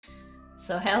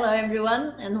So hello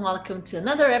everyone and welcome to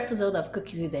another episode of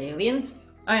Cookies with Aliens.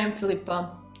 I am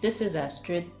Philippa, this is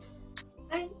Astrid.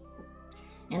 Hi.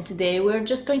 And today we're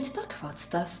just going to talk about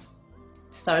stuff.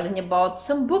 Starting about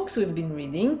some books we've been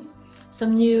reading,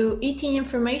 some new ET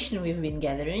information we've been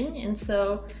gathering, and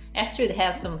so Astrid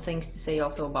has some things to say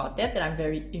also about that I'm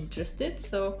very interested,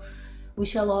 so we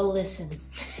shall all listen.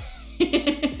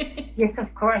 Yes,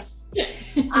 of course.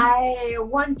 I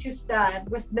want to start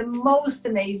with the most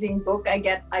amazing book I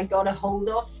got a hold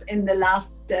of in the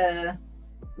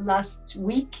last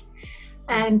week,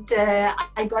 and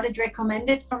I got it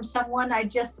recommended from someone I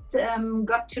just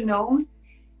got to know.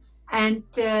 And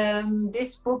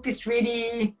this book is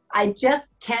really, I just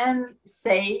can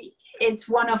say it's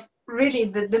one of really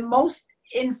the most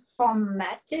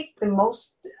informative, the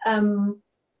most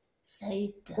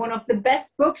one of the best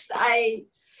books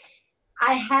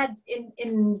I had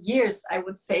in years, I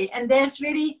would say. And there's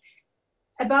really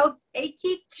about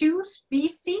 82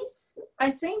 species,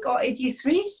 I think, or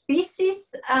 83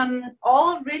 species,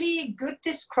 all really good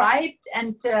described.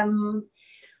 And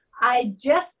I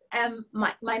just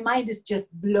my mind is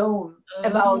just blown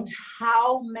about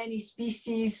how many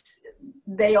species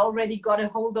they already got a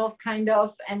hold of, kind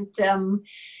of, and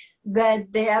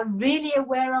that they are really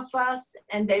aware of us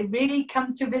and they really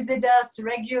come to visit us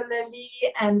regularly.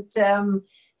 And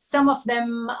some of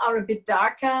them are a bit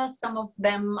darker, some of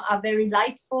them are very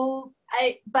lightful.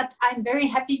 But I'm very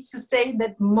happy to say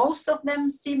that most of them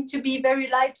seem to be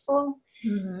very lightful.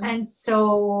 Mm-hmm. And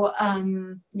so,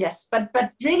 yes,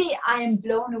 but really I am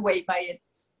blown away by it.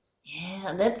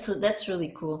 Yeah, that's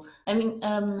really cool. I mean,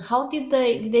 how did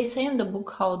they say in the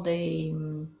book how they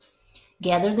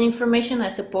gather the information? I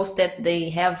suppose that they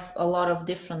have a lot of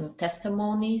different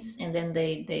testimonies, and then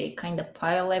they kind of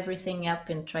pile everything up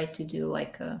and try to do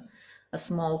like a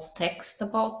small text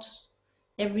about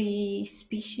every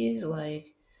species,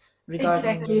 like regarding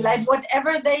exactly like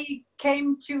whatever they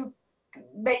came to,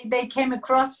 they came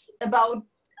across about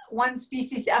one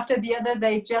species after the other.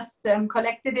 They just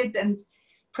collected it and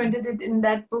printed it in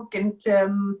that book. And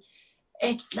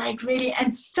it's like really,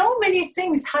 and so many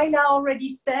things Hyla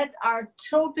already said are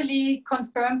totally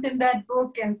confirmed in that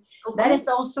book, and that is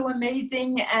also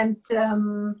amazing. And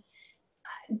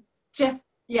just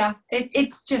yeah,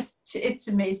 it's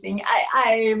amazing.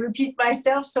 I repeat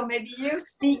myself, so maybe you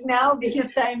speak now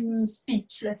because I'm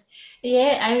speechless.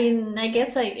 Yeah, I mean, I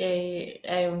guess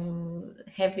I'm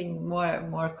having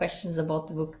more questions about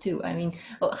the book too. I mean,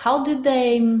 how did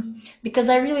they? Because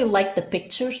I really like the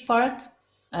pictures part.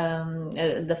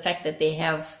 The fact that they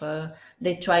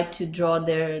try to draw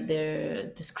their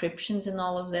descriptions and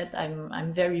all of that.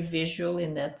 I'm very visual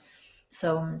in that.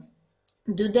 So,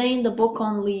 do they in the book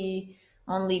only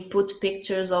put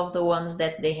pictures of the ones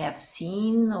that they have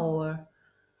seen, or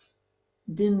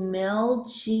the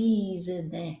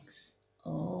Melchizedeks?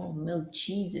 Oh,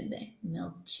 Melchizedek.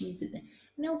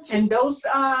 And those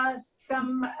are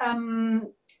some.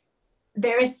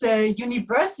 There is a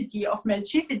University of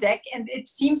Melchizedek, and it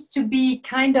seems to be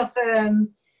kind of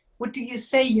what do you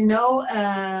say?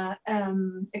 A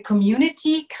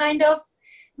community kind of.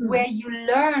 Where you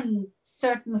learn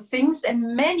certain things,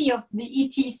 and many of the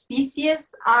ET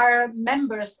species are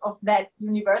members of that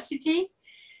university.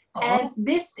 As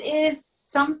this is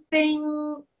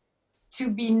something to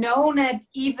be known at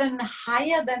even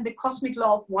higher than the cosmic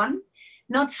law of one,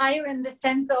 not higher in the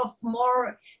sense of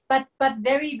more, but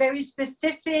very, very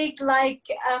specific, like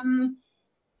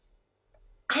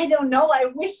I don't know, I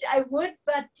wish I would,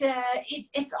 but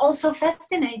it's also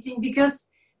fascinating because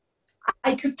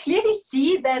I could clearly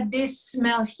see that this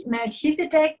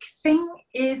Melchizedek thing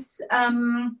is,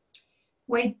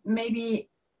 maybe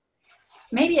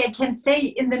I can say,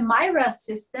 in the Mira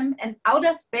system, an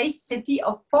outer space city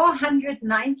of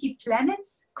 490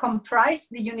 planets comprise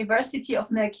the University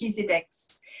of Melchizedek.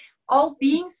 All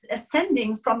beings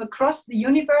ascending from across the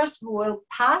universe will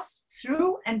pass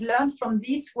through and learn from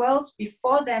these worlds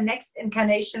before their next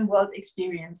incarnation world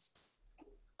experience.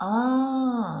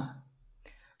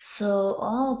 So,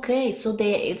 okay, so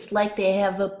it's like they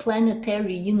have a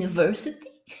planetary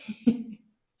university?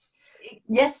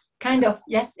 Yes, kind of.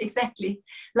 Yes, exactly.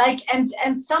 Like, and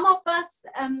some of us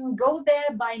go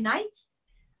there by night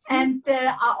and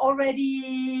are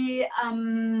already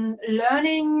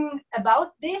learning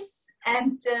about this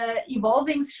and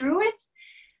evolving through it.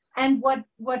 And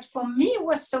what for me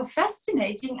was so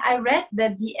fascinating, I read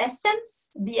that the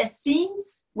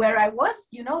Essenes, where I was,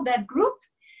 that group,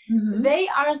 they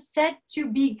are said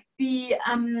to be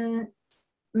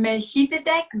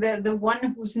Melchizedek, the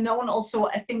one who's known also,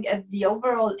 I think, as the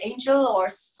overall angel or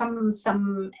some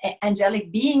angelic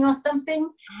being or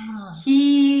something.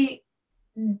 He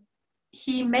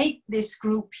he made this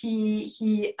group?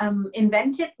 He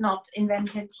invented, not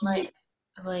invented.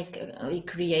 He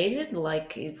created,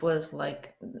 like it was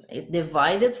like it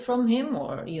divided from him,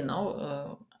 or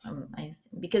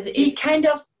because he kind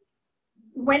of,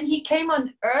 when he came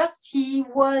on Earth, he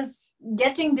was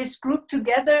getting this group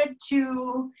together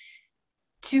to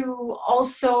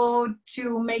also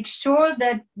to make sure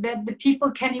that the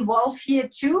people can evolve here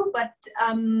too, but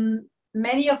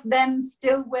many of them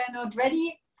still were not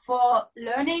ready for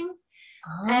learning.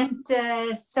 And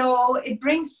so it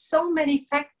brings so many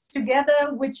facts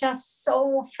together which are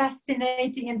so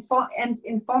fascinating and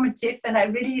informative, and I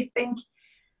really think.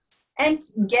 And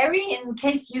Gary, in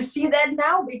case you see that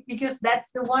now, because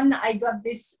that's the one I got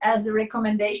this as a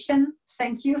recommendation.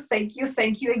 Thank you, thank you,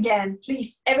 thank you again.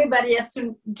 Please, everybody has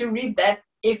to read that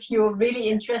if you're really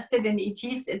interested in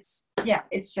ETs.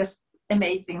 It's just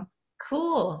amazing.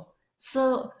 Cool.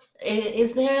 So,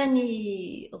 is there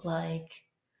any like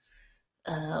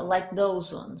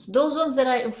those ones? Those ones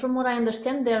that from what I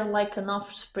understand, they're like an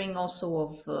offspring also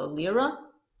of Lyra.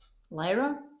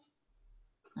 Lyra.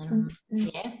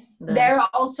 Yeah. There are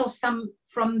also some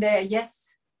from there,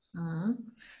 yes.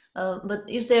 But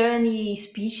is there any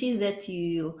species that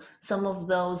some of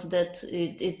those that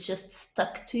it just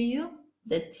stuck to you,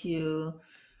 that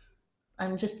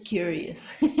I'm just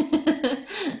curious.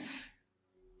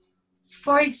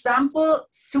 For example,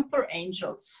 super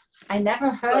angels. I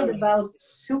never heard about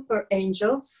super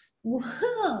angels.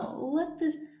 Wow,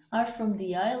 are from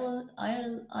the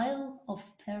Isle of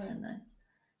Paradise.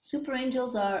 Super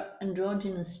angels are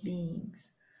androgynous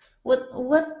beings.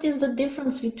 What is the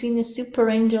difference between a super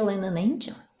angel and an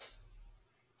angel?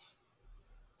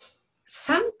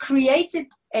 Some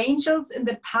created angels in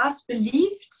the past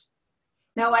believed.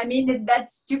 Now, I mean,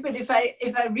 that's stupid if I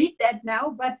read that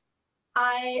now, but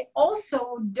I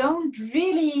also don't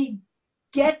really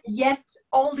get yet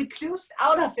all the clues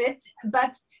out of it.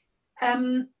 But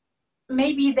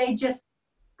maybe they just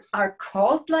are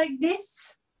called like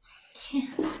this.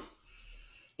 Yes.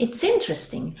 It's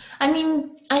interesting. I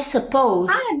mean, I suppose.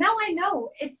 Now I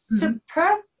know. It's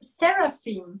superb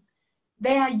seraphim.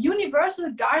 They are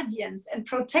universal guardians and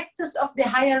protectors of the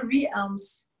higher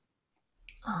realms.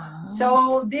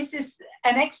 So this is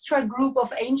an extra group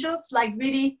of angels, like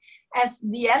really as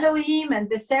the Elohim and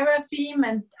the seraphim,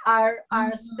 and are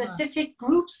specific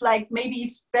groups, like maybe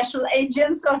special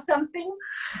agents or something.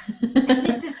 And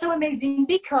this is so amazing,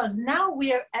 because now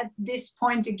we are at this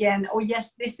point again. Oh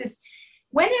yes, this is,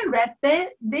 when I read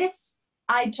this,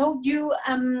 I told you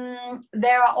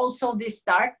there are also these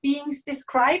dark beings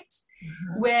described,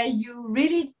 where you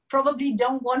really probably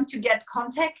don't want to get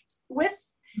contact with.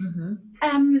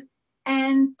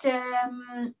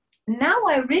 Now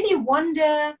I really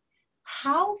wonder,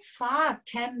 how far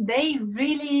can they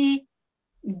really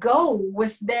go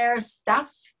with their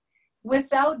stuff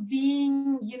without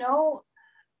being,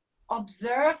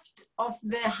 observed of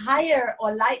the higher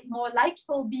or more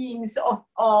lightful beings of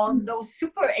those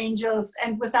super angels,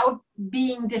 and without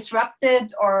being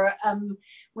disrupted or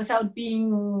without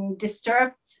being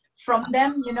disturbed from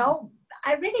them.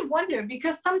 I really wonder,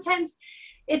 because sometimes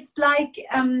it's like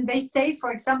they say,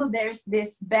 for example, there's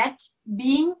this bat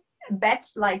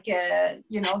like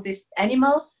this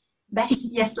animal bat,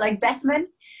 yes, like Batman,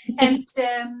 and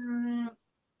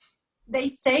they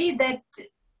say that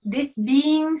these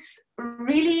beings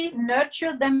really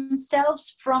nurture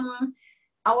themselves from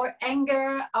our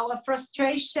anger, our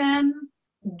frustration,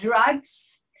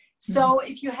 drugs. So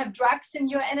if you have drugs in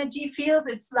your energy field,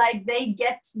 it's like they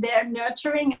get their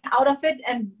nurturing out of it,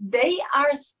 and they are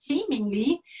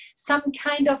seemingly some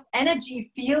kind of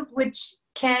energy field which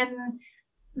can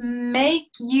make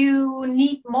you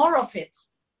need more of it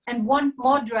and want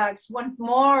more drugs, want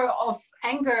more of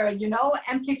anger,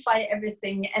 amplify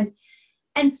everything.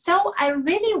 And so I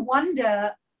really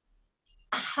wonder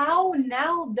how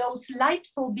now those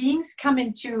lightful beings come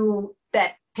into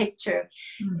that picture.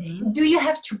 Do you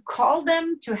have to call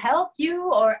them to help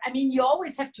you? Or, I mean, you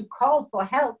always have to call for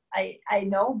help, I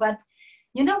know, but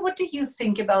what do you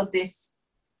think about this?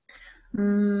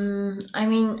 I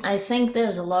mean, I think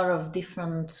there's a lot of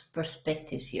different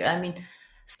perspectives here. I mean,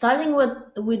 starting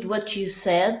with what you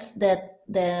said, that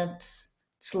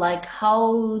it's like,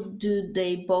 how do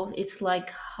they both, it's like,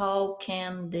 how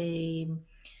can the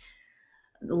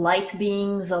light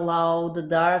beings allow the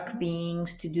dark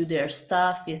beings to do their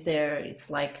stuff? It's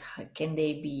like, can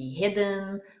they be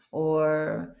hidden?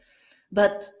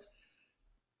 But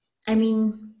I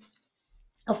mean,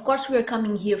 of course, we're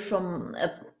coming here from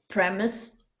a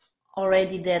premise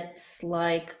already that's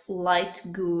like light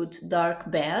good, dark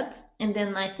bad, and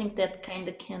then I think that kind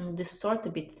of can distort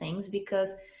a bit things,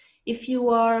 because if you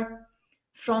are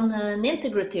from an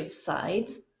integrative side,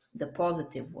 the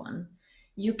positive one,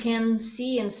 you can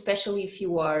see, and especially if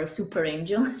you are a super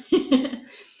angel,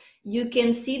 you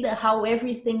can see the how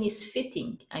everything is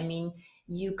fitting. I mean,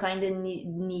 you kind of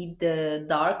need the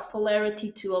dark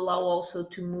polarity to allow also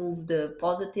to move the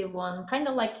positive one, kind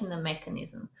of like in a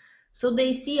mechanism. So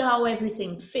they see how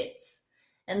everything fits.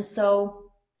 And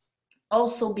so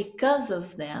also because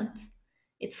of that,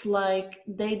 it's like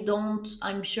they don't,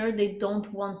 I'm sure they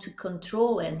don't want to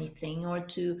control anything or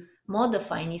to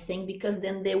modify anything, because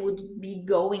then they would be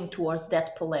going towards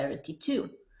that polarity too.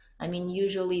 I mean,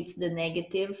 usually it's the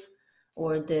negative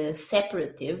or the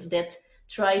separative that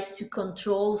tries to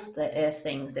control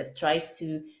things, that tries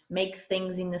to make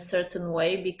things in a certain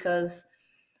way, because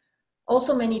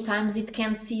also many times it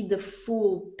can't see the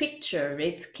full picture,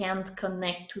 it can't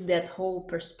connect to that whole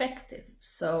perspective.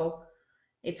 So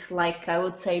it's like, I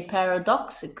would say,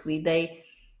 paradoxically, they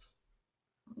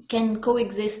can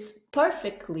coexist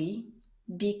perfectly,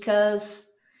 because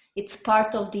it's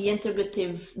part of the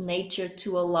integrative nature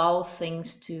to allow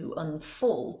things to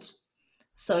unfold.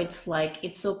 So it's like,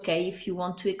 it's okay if you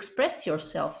want to express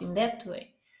yourself in that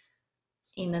way,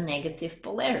 in a negative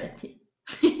polarity,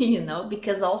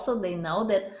 because also they know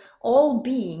that all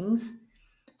beings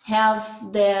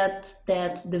have that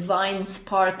divine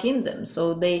spark in them,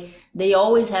 so they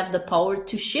always have the power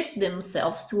to shift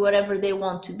themselves to whatever they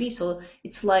want to be. So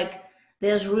it's like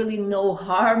there's really no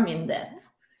harm in that.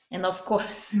 And of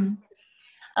course,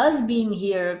 us being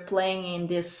here playing in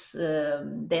this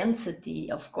density,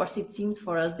 of course it seems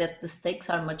for us that the stakes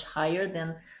are much higher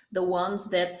than the ones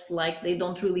that, like, they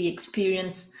don't really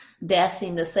experience death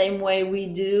in the same way we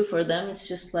do. For them it's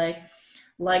just like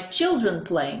children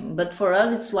playing, but for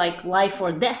us it's like life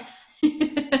or death.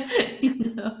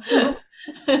 you know True.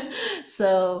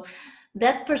 so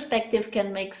that perspective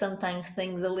can make sometimes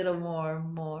things a little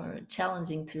more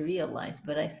challenging to realize,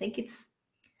 but I think it's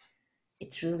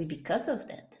really because of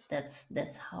that.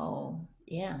 That's how,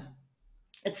 yeah.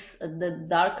 It's the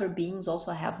darker beings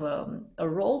also have a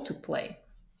role to play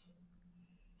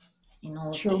in all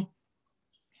of that. True.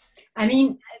 I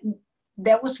mean,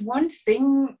 there was one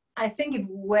thing, I think it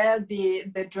were the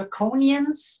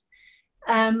draconians,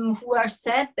 who are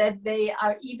said that they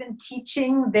are even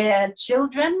teaching their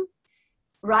children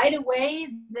right away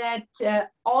that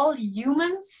all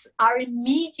humans are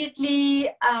immediately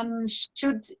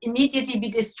should immediately be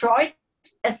destroyed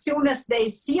as soon as they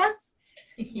see us,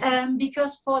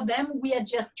 because for them we are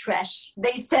just trash.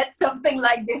 They said something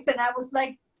like this, and I was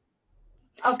like,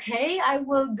 okay, I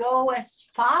will go as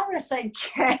far as I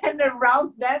can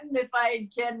around them if I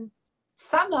can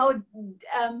somehow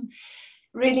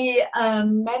really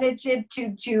manage it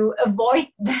to avoid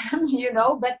them,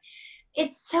 But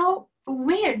it's so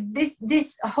weird,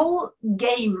 this whole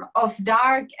game of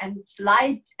dark and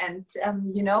light, and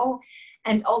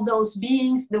and all those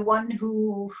beings, the one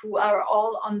who are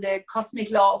all on the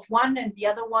cosmic law of one, and the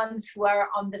other ones who are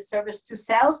on the service to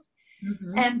self.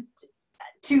 And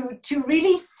to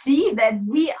really see that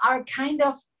we are kind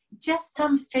of just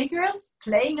some figures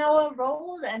playing our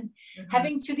role, and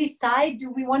having to decide, do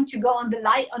we want to go on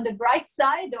the bright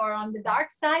side or on the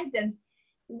dark side? And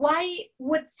why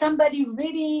would somebody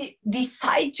really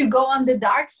decide to go on the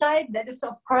dark side? That is,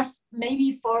 of course,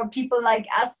 maybe for people like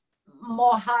us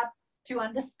more hard to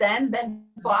understand than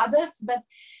for others, but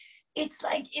it's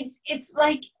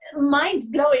like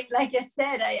mind blowing. Like I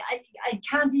said, I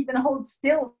can't even hold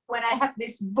still when I have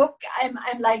this book. I'm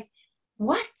like,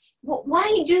 what?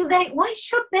 Why do they? Why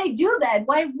should they do that?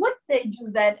 Why would they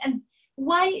do that? And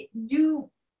why do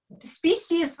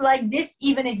species like this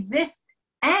even exist?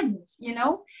 And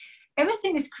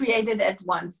everything is created at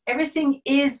once. Everything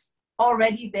is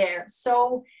already there.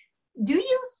 So, do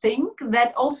you think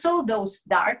that also those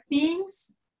dark beings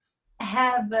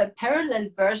have a parallel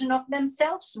version of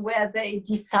themselves where they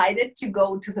decided to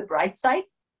go to the bright side,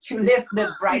 to live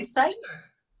the bright side?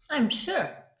 I'm sure.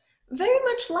 Very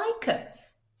much like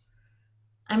us.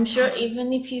 I'm sure,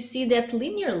 even if you see that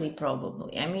linearly,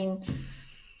 probably. I mean,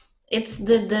 it's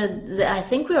the I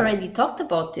think we already talked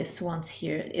about this once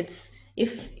here. It's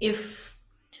if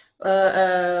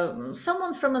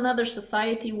someone from another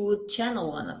society would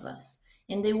channel one of us,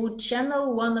 and they would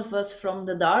channel one of us from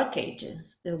the dark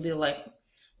ages, they'll be like,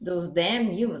 those damn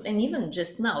humans. And even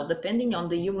just now, depending on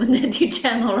the human that you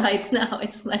channel right now,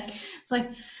 it's like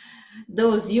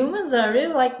those humans are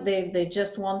really like, they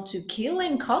just want to kill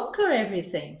and conquer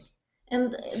everything.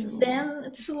 And then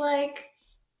it's like,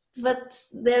 but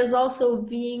there's also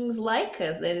beings like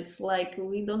us that it's like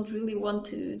we don't really want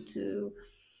to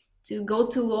to go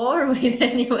to war with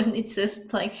anyone. It's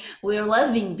just like we're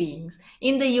loving beings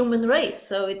in the human race.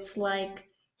 So it's like,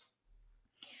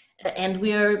 and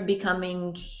we're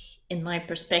becoming, in my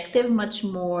perspective, much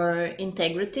more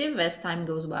integrative as time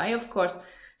goes by. Of course,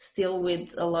 still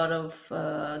with a lot of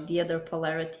the other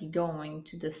polarity going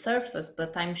to the surface,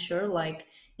 but I'm sure like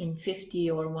in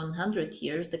 50 or 100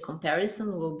 years, the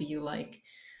comparison will be like,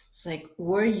 it's like,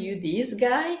 were you these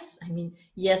guys? I mean,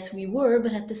 yes, we were,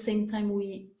 but at the same time,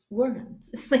 we weren't.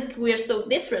 It's like we're so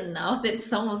different now that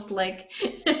it's almost like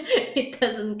it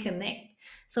doesn't connect.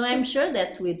 So I'm sure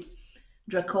that with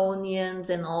draconians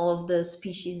and all of the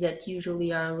species that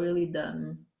usually are really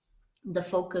the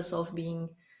focus of being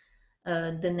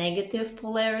the negative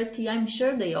polarity, I'm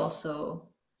sure they also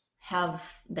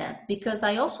have that, because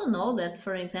I also know that,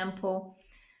 for example,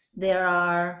 there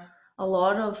are a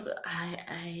lot of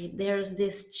there's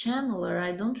this channeler,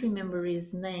 I don't remember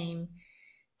his name,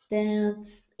 that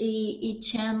he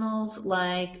channels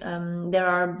like there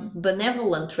are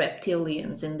benevolent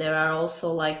reptilians, and there are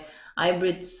also like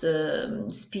hybrid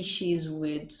species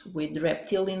with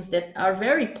reptilians that are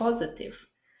very positive.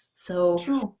 So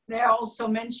True. They're also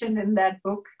mentioned in that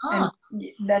book, and ah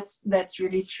that's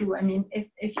really true. I mean,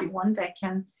 if you want, I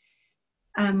can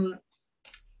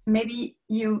maybe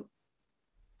you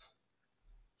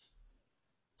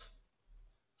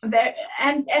there,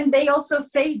 and they also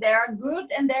say there are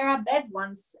good and there are bad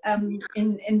ones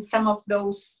in some of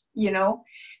those, you know.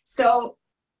 So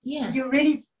yeah, you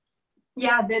really,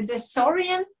 yeah, the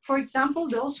Saurian, for example,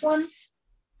 those ones,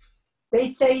 they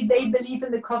say they believe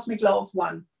in the cosmic law of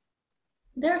one.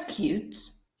 they're cute.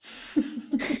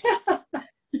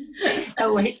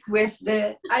 Oh wait, where's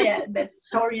the yeah, that's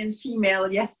Saurian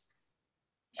female, yes.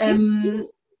 She's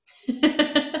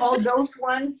All those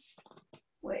ones,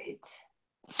 wait,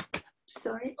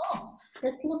 sorry. oh,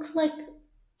 that looks like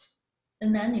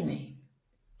an anime.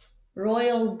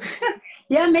 Royal.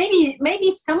 Yeah,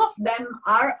 maybe some of them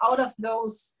are out of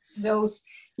those,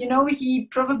 you know, he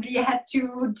probably had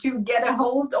to get a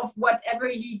hold of whatever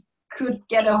he could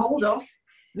get a hold of,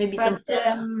 Maybe but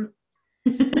some.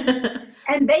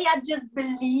 and they are just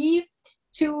believed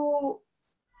to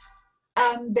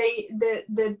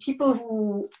the people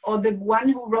who, or the one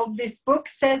who wrote this book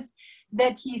says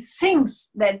that he thinks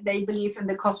that they believe in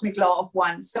the cosmic law of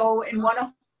one. So in one of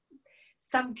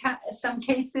some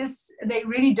cases they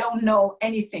really don't know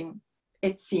anything,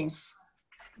 it seems.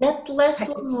 That last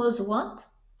one was what?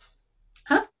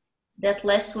 Huh? That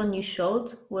last one you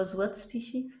showed was what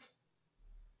species?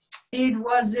 It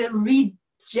was a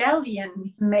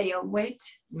Rigelian male. Wait.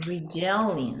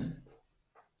 Rigelian.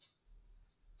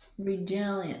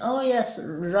 Rigelian. Oh yes,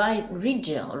 right.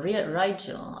 Rigel.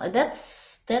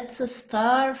 That's a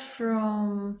star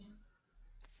from,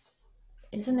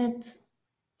 isn't it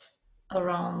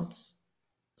around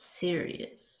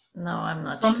Sirius? No, I'm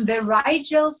not sure. From the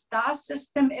Rigel star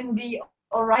system in the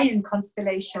Orion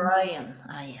constellation. Orion.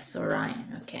 Ah yes,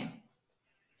 Orion. Okay.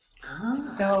 Ah,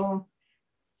 So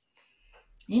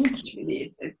interesting.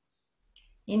 it's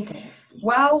Interesting.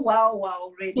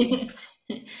 wow, really.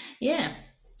 Yeah,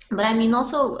 but I mean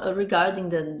also regarding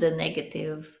the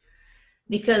negative,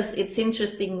 because it's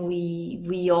interesting,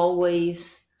 we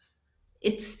always,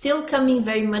 it's still coming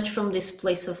very much from this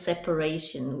place of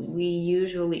separation. We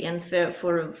usually, and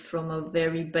from a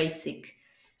very basic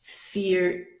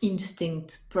fear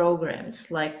instinct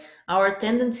programs, like our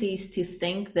tendency is to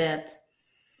think that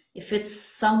if it's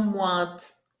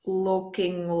somewhat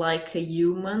looking like a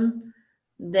human,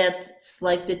 that's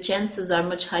like the chances are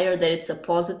much higher that it's a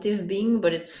positive being.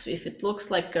 But it's, if it looks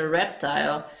like a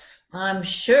reptile, I'm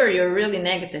sure you're really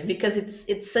negative, because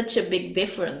it's such a big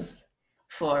difference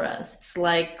for us. It's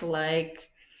like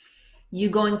you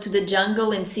going to the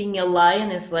jungle and seeing a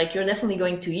lion is like, you're definitely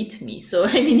going to eat me. So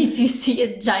I mean, if you see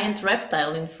a giant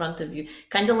reptile in front of you,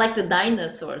 kind of like the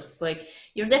dinosaurs, like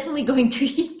you're definitely going to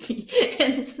eat me.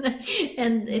 And it's like,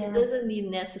 and Yeah. it doesn't need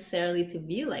necessarily to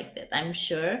be like that. I'm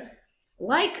sure,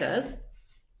 like us,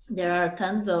 there are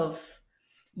tons of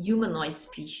humanoid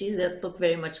species that look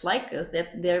very much like us,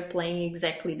 that they're playing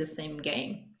exactly the same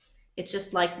game. It's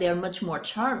just like they're much more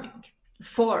charming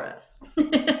for us.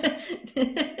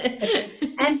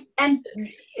 And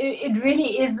it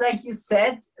really is like you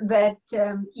said, that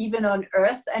even on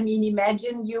Earth, I mean,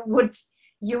 imagine you would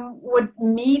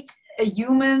meet a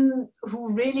human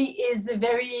who really is a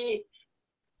very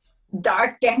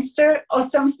dark gangster or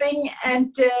something,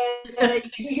 and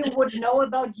you would know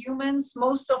about humans,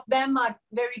 most of them are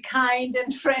very kind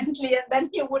and friendly, and then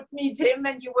you would meet him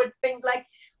and you would think like,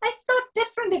 I thought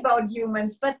different about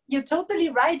humans. But you're totally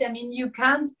right. I mean, you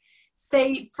can't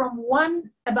say from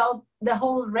one about the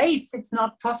whole race. It's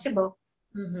not possible.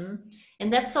 Mm-hmm.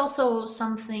 And that's also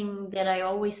something that I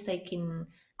always take in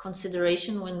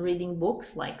consideration when reading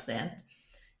books like that.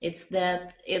 It's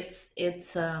that it's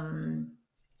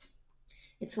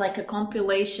like a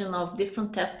compilation of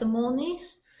different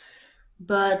testimonies,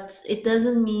 but it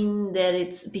doesn't mean that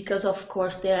it's because, of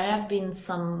course, there have been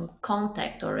some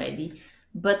contact already,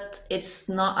 but it's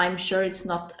not, I'm sure it's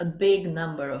not a big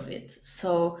number of it.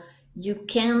 So you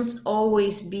can't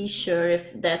always be sure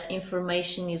if that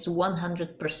information is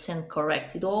 100%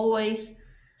 correct. It always,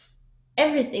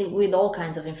 everything with all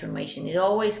kinds of information, it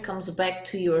always comes back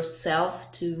to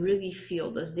yourself to really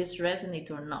feel, does this resonate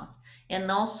or not?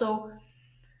 And also,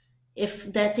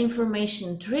 if that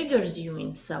information triggers you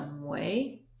in some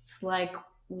way, it's like,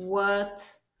 what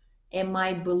am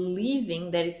I believing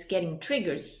that it's getting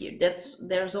triggered here?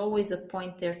 There's always a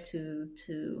point there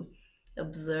to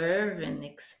observe and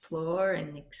explore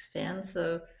and expand.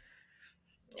 So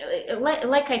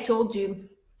like I told you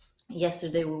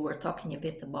yesterday, we were talking a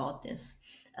bit about this.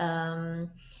 I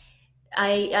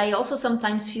also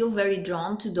sometimes feel very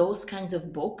drawn to those kinds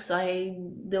of books.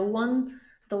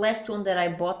 The last one that I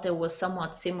bought that was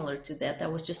somewhat similar to that. I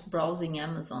was just browsing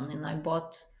Amazon and I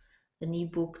bought an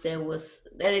ebook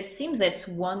that it seems that's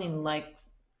one in like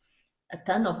a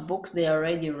ton of books they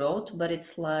already wrote, but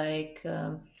it's like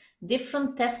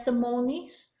different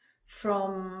testimonies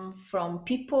from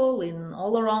people in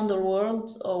all around the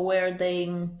world, or where they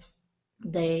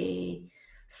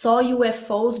saw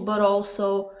UFOs, but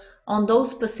also on those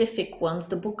specific ones,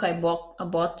 the book I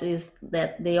bought is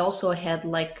that they also had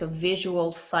like a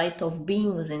visual sight of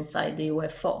beings inside the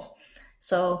UFO.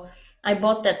 So I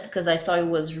bought that because I thought it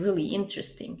was really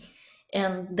interesting.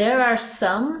 And there are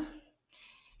some,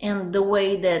 and the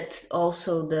way that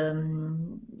also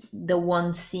the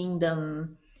one seeing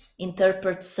them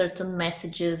interpret certain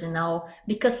messages, and how,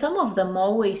 because some of them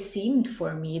always seemed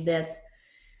for me that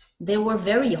they were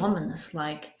very ominous,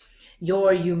 like,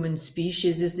 your human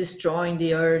species is destroying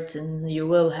the earth and you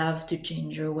will have to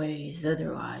change your ways,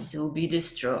 otherwise you'll be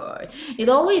destroyed. It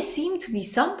always seemed to be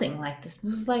something like this. It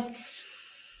was like,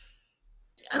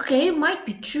 okay, it might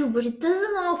be true, but it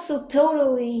doesn't also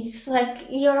totally, it's like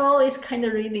you're always kind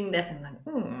of reading that and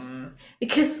like,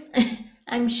 because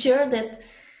I'm sure that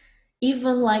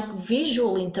even like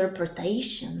visual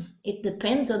interpretation, it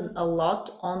depends a lot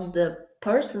on the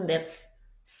person that's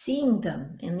seeing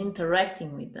them and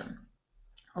interacting with them.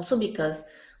 Also because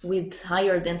with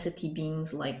higher density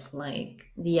beings like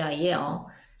the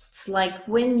IL, it's like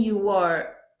when you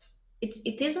are,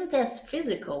 it isn't as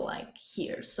physical like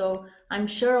here. So I'm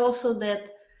sure also that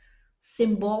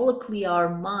symbolically our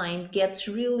mind gets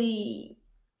really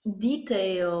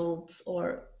detailed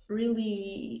or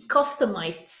really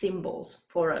customized symbols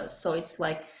for us. So it's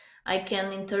like I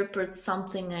can interpret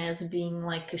something as being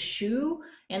like a shoe,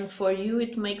 and for you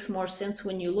it makes more sense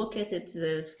when you look at it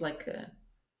as like a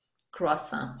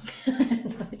croissant.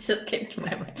 It just came to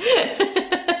my mind.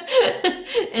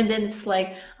 And then it's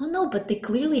like, oh no, but they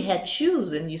clearly had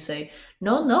shoes. And you say,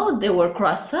 no, no, they were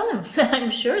croissants.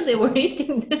 I'm sure they were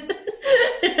eating them.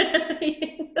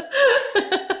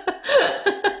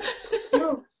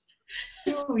 True.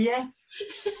 True, yes.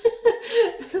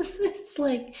 It's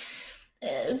like,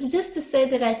 just to say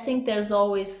that I think there's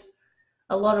always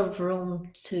a lot of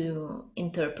room to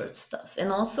interpret stuff. And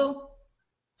also,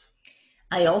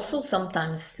 I also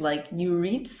sometimes, like, you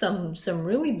read some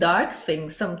really dark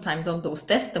things sometimes on those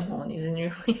testimonies, and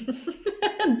you're like,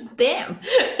 damn,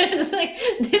 it's like,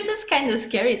 this is kind of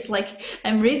scary. It's like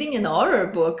I'm reading an horror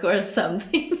book or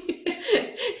something.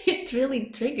 It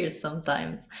really triggers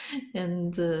sometimes.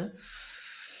 And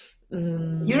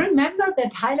You remember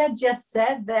that Hyla just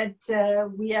said that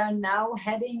we are now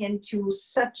heading into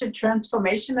such a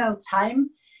transformational time,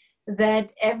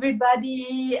 that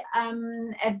everybody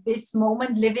at this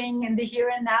moment living in the here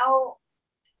and now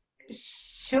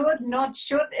should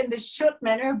in the should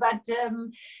manner, but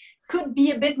could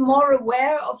be a bit more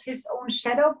aware of his own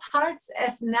shadow parts,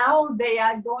 as now they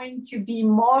are going to be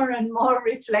more and more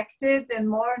reflected and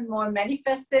more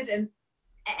manifested in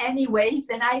any ways.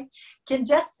 And I can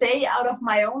just say, out of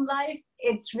my own life,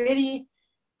 it's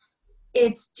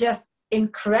just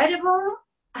incredible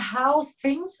how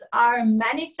things are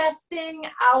manifesting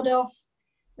out of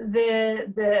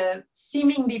the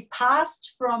seemingly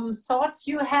past, from thoughts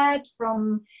you had,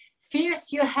 from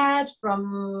fears you had,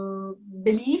 from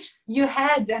beliefs you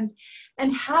had, and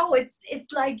how it's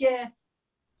like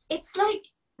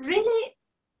really.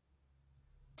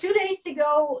 2 days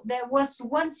ago, there was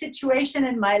one situation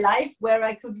in my life where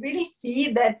I could really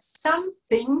see that some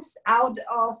things out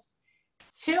of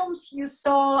films you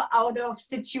saw, out of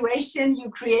situation you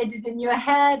created in your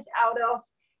head, out of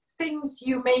things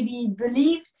you maybe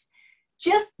believed,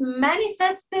 just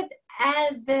manifested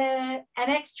as an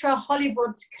extra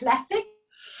Hollywood classic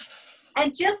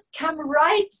and just come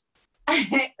right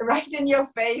right in your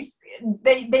face.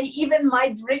 They even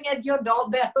might ring at your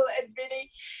doorbell and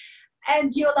really,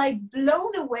 and you're like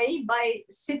blown away by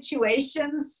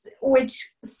situations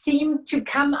which seem to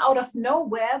come out of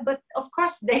nowhere, but of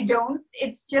course they don't.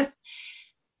 It's just,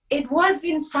 it was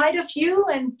inside of you,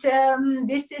 and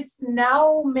this is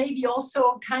now maybe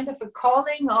also kind of a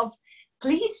calling of,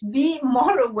 please be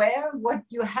more aware what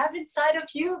you have inside of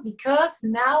you, because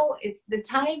now it's the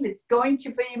time it's going to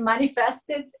be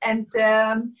manifested, and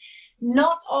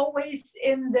not always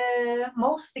in the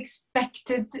most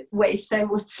expected ways, I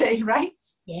would say, right?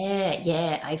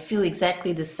 Yeah, I feel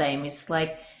exactly the same. It's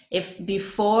like if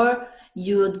before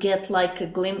you would get like a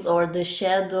glimpse, or the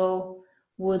shadow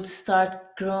would start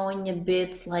growing a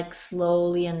bit like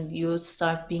slowly, and you would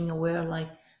start being aware like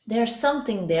there's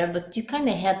something there, but you kind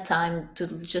of had time to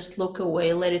just look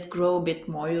away, let it grow a bit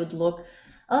more. You'd look,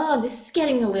 oh, this is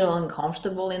getting a little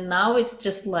uncomfortable. And now it's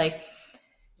just like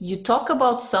you talk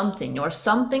about something, or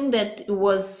something that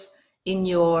was in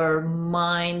your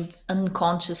mind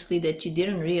unconsciously that you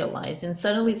didn't realize, and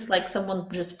suddenly it's like someone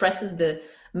just presses the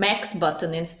max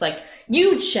button and it's like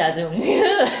huge shadow.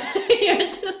 You're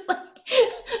just like,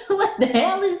 what the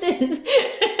hell is this?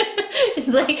 It's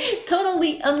like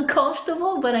totally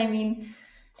uncomfortable, but I mean,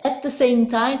 at the same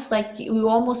time, it's like you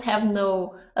almost have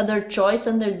no other choice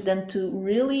other than to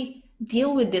really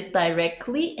deal with it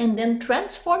directly and then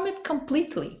transform it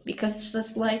completely, because it's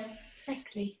just like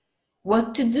Exactly.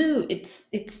 what to do.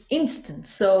 It's instant.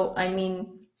 So I mean,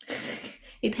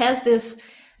 it has this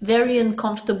very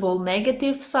uncomfortable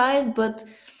negative side, but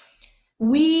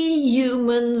we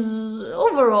humans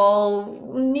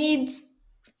overall need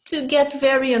to get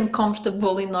very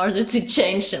uncomfortable in order to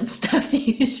change some stuff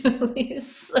usually.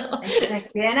 So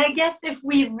Exactly. And I guess if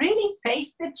we really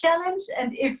face the challenge,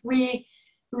 and if we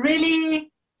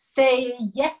really say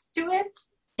yes to it,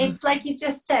 it's like you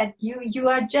just said, you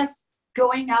are just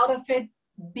going out of it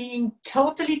being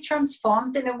totally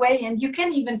transformed in a way, and you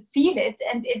can even feel it,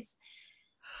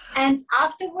 and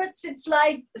afterwards it's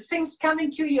like things come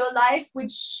into your life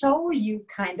which show you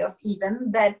kind of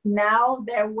even that now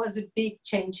there was a big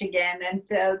change again, and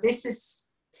this is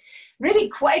really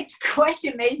quite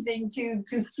amazing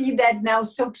to see that now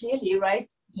so clearly,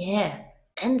 right? yeah,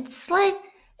 and it's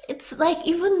like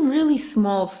even really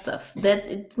small stuff that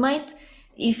it might,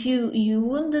 if you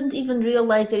wouldn't even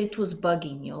realize that it was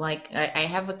bugging you. Like I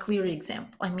have a clear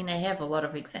example. I mean, I have a lot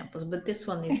of examples, but this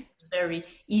one is very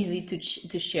easy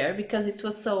to share because it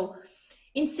was so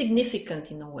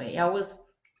insignificant in a way. I was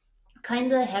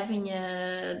kind of having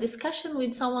a discussion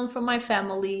with someone from my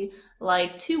family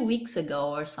like 2 weeks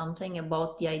ago or something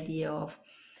about the idea of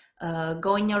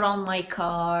going around my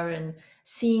car and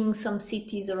seeing some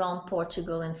cities around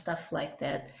Portugal and stuff like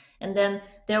that. And then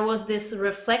there was this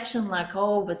reflection like,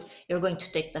 oh, but you're going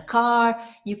to take the car,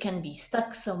 you can be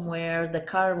stuck somewhere, the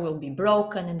car will be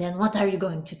broken, and then what are you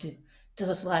going to do? It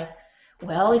was like,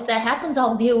 well, if that happens,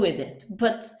 I'll deal with it.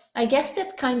 But I guess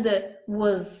that kind of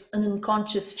was an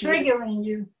unconscious fear Triggering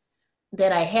you.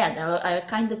 that I had. I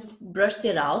kind of brushed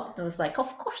it out. I was like,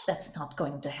 of course, that's not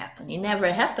going to happen. It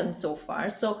never happened so far.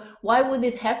 So why would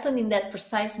it happen in that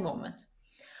precise moment?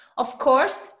 Of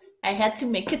course, I had to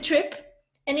make a trip,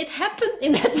 and it happened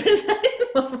in that precise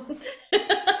moment.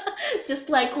 Just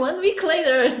like 1 week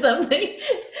later or something.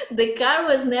 The car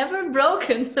was never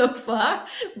broken so far,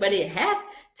 but it had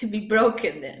to be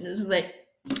broken then. It was like,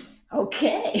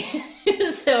 okay.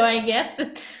 So I guess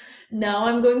that now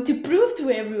I'm going to prove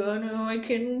to everyone how I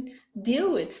can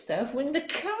deal with stuff when the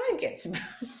car gets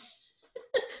broken.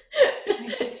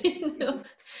 You know?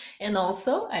 And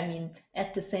also, I mean,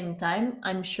 at the same time,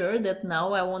 I'm sure that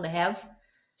now I won't have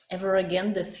ever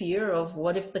again the fear of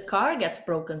what if the car gets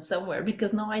broken somewhere,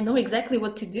 because now I know exactly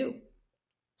what to do.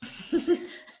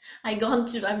 I've gone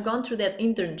through that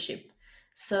internship.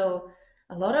 So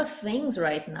a lot of things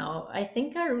right now I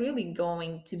think are really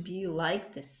going to be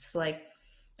like this. It's like,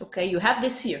 okay, you have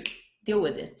this fear, deal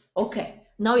with it. Okay,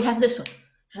 now you have this one.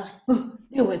 Like, oh,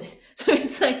 deal with it. So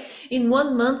it's like in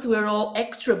 1 month we're all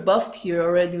extra buffed here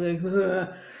already. Like,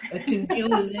 I can deal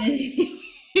with anything.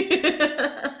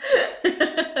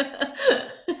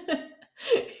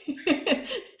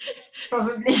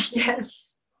 Probably,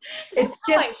 yes. That's It's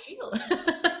how just, I feel.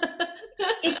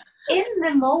 it's in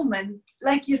the moment,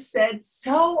 like you said,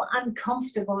 so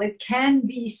uncomfortable. It can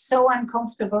be so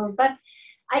uncomfortable. But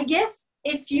I guess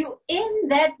if you in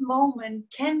that moment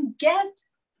can get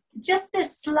just a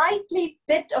slightly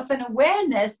bit of an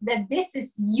awareness that this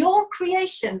is your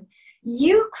creation.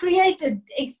 You created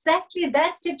exactly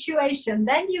that situation.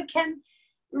 Then you can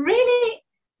really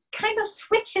kind of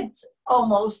switch it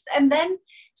almost. And then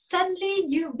suddenly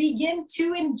you begin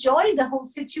to enjoy the whole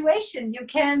situation. You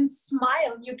can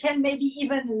smile. You can maybe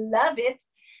even love it.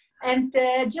 And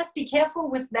just be careful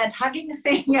with that hugging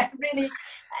thing. I really,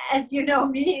 as you know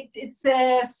me, it's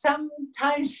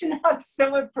sometimes not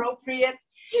so appropriate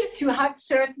to hug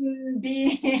certain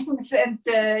beings. And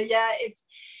yeah,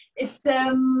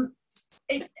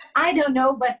 I don't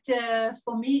know, but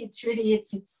for me, it's really,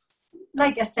 it's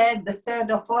like I said, the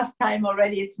third or fourth time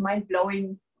already, it's mind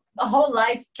blowing. A whole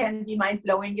life can be mind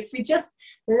blowing if we just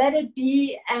let it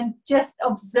be and just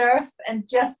observe and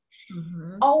just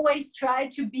always try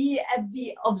to be at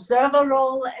the observer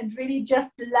role and really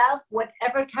just love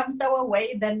whatever comes our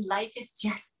way. Then life is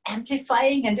just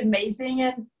amplifying and amazing.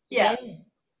 And yeah.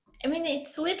 I mean,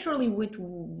 it's literally what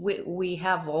we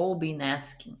have all been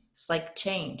asking. It's like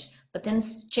change. But then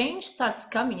change starts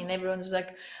coming and everyone's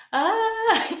like,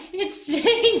 it's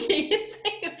changing. It's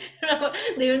like, you know,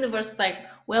 the universe is like,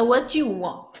 well, what do you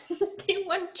want? They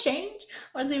want change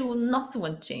or they will not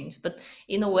want change. But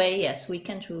in a way, yes, we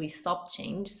can't really stop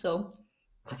change. So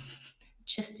it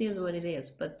just is what it is.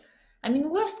 But I mean,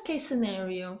 worst case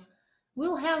scenario,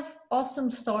 we'll have awesome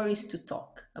stories to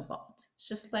talk about. It's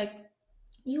just like,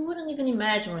 you wouldn't even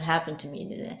imagine what happened to me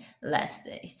the last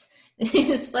days.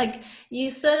 It's like you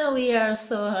suddenly are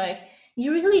so like,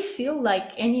 you really feel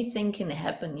like anything can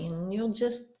happen and you'll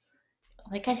just,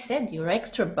 like I said, you're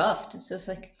extra buffed. It's just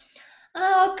like,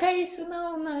 oh, okay, so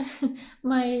now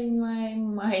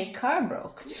my car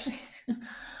broke.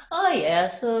 Oh yeah,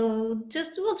 so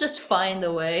we'll just find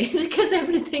a way because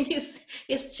everything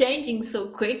is changing so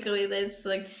quickly that it's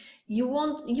like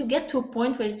you get to a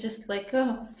point where it's just like,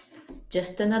 oh,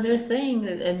 just another thing,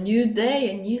 a new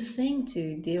day, a new thing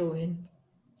to deal with.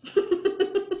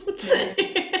 Yes.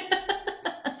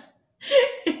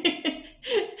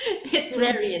 It's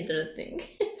very interesting.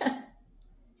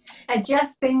 I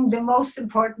just think the most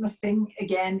important thing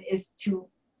again is to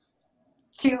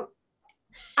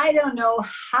I don't know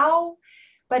how,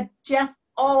 but just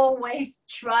always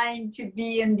trying to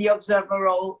be in the observer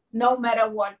role, no matter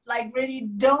what. Like really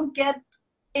don't get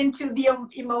into the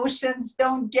emotions,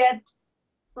 don't get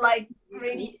like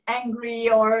really angry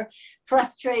or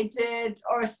frustrated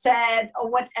or sad or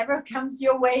whatever comes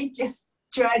your way. Just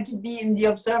try to be in the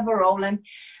observer role. And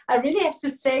I really have to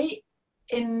say,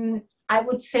 I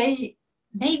would say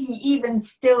maybe even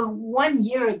still 1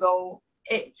 year ago,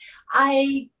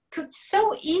 I could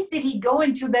so easily go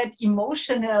into that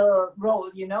emotional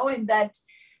role, you know, in that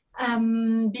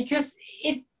because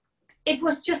it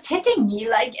was just hitting me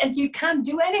like, and you can't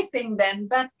do anything then.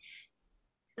 But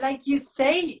like you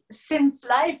say, since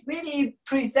life really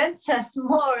presents us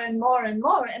more and more and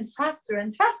more and faster,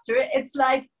 it's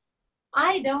like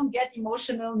I don't get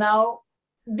emotional now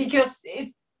because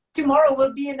tomorrow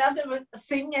will be another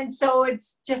thing, and so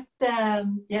it's just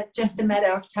just a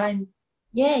matter of time.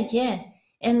 Yeah,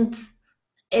 and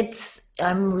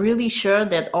I'm really sure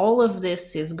that all of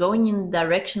this is going in the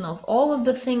direction of all of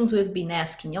the things we've been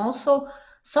asking, also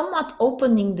somewhat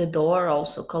opening the door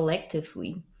also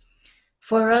collectively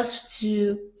for us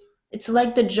to, it's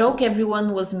like the joke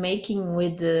everyone was making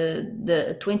with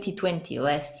the 2020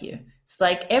 last year. It's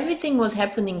like everything was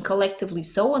happening collectively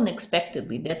so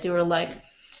unexpectedly that they were like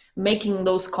making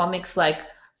those comics like,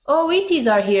 oh, ETs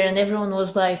are here, and everyone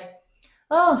was like,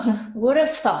 oh, would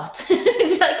have thought.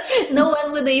 It's like no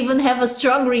one would even have a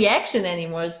strong reaction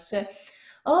anymore. So,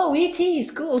 oh, ET,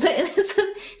 cool. So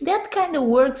that kind of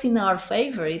works in our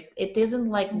favor. It isn't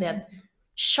like that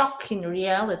shock in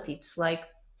reality. It's like,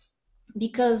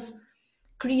 because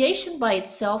creation by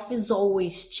itself is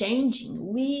always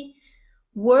changing. We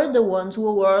were the ones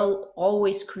who were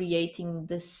always creating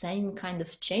the same kind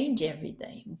of change every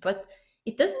day. But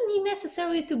it doesn't need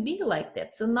necessarily to be like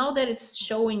that. So now that it's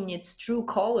showing its true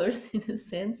colors, in a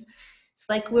sense, it's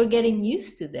like we're getting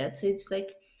used to that. So it's like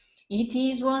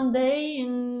ETs one day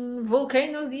and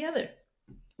volcanoes the other.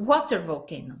 Water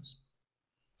volcanoes.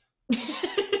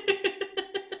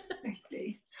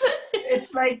 Exactly.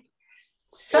 It's like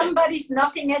somebody's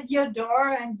knocking at your door,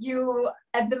 and you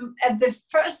at the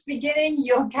first beginning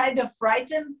you're kind of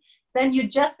frightened. Then you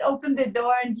just open the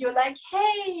door and you're like,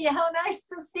 hey, how nice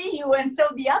to see you. And so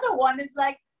the other one is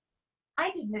like,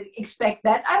 I didn't expect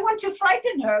that. I want to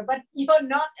frighten her, but you're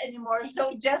not anymore.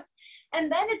 So just, and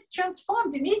then it's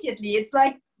transformed immediately. It's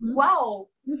like, wow.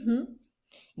 Mm-hmm.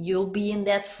 You'll be in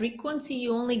that frequency.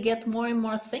 You only get more and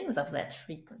more things of that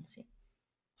frequency.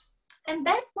 And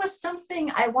that was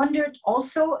something I wondered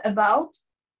also about.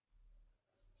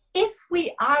 If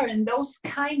we are in those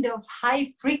kind of high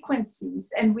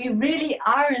frequencies and we really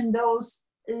are in those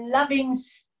loving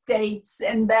states,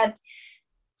 and that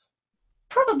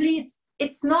probably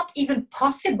it's not even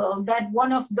possible that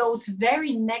one of those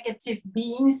very negative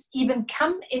beings even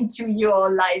come into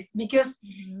your life, because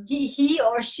he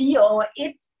or she or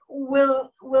it will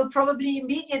probably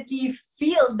immediately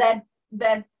feel that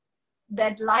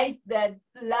light, that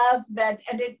love,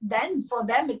 and then for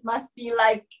them it must be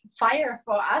like fire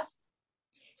for us.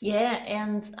 Yeah,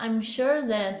 and I'm sure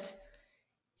that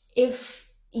if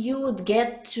you would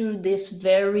get through this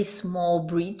very small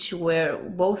breach where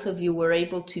both of you were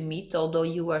able to meet, although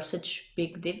you are such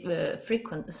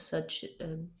such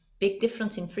a big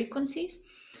difference in frequencies,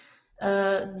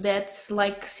 that's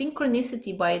like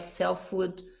synchronicity by itself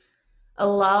would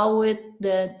allow it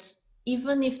that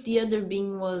even if the other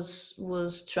being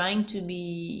was trying to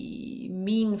be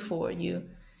mean for you,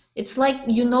 it's like,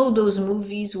 you know, those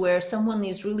movies where someone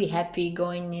is really happy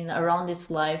going in around its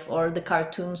life, or the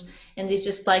cartoons, and it's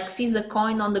just like sees a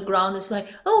coin on the ground, it's like,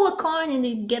 oh, a coin, and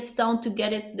it gets down to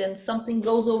get it, then something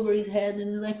goes over his head and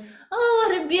it's like, oh,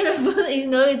 what a beautiful you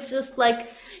know, it's just like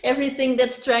everything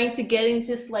that's trying to get him is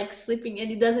just like slipping, and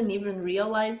he doesn't even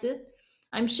realize it.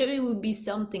 I'm sure it would be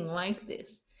something like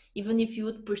this. Even if you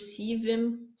would perceive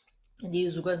him and he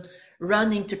was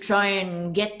running to try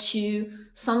and get you,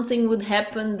 something would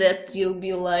happen that you'll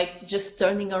be like just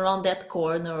turning around that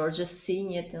corner or just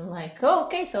seeing it and like, oh,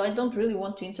 okay, so I don't really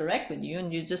want to interact with you,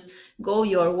 and you just go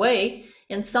your way,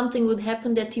 and something would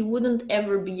happen that he wouldn't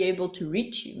ever be able to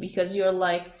reach you, because you're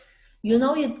like, you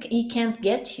know, he can't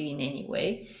get you in any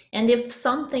way. And if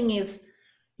something is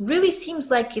really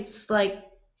seems like it's like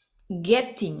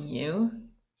getting you,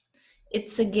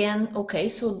 it's again, okay,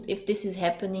 so if this is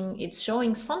happening, it's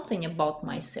showing something about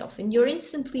myself, and you're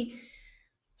instantly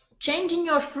changing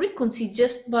your frequency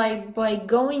just by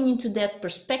going into that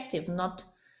perspective, not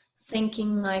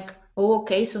thinking like, oh,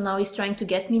 okay, so now he's trying to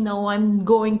get me, no, I'm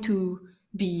going to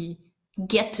be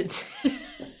getted.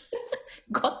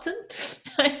 Gotten.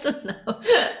 I don't know.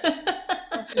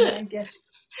 I guess.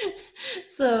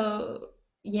 So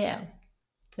yeah,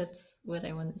 that's what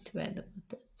I wanted to add about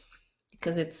that.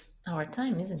 Because it's our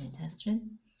time, isn't it, Astrid?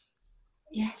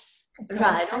 Yes.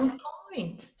 Right on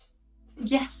point.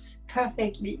 Yes,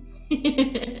 perfectly.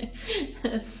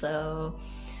 So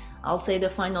I'll say the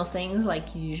final things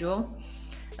like usual.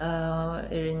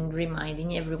 In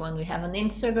reminding everyone, we have an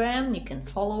Instagram, you can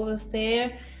follow us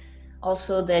there.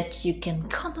 Also that you can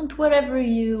comment wherever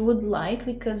you would like,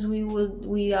 because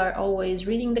we are always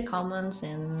reading the comments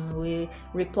and we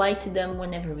reply to them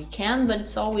whenever we can, but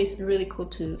it's always really cool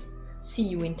to see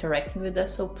you interacting with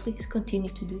us, so please continue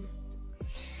to do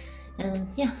that. And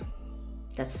yeah,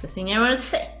 that's the thing I want to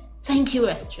say. Thank you,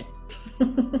 Astrid.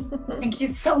 Thank you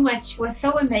so much. It was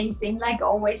so amazing, like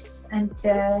always. And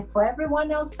for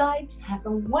everyone outside, have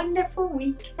a wonderful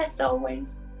week as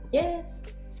always. Yes.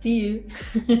 See you.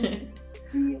 See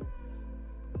you.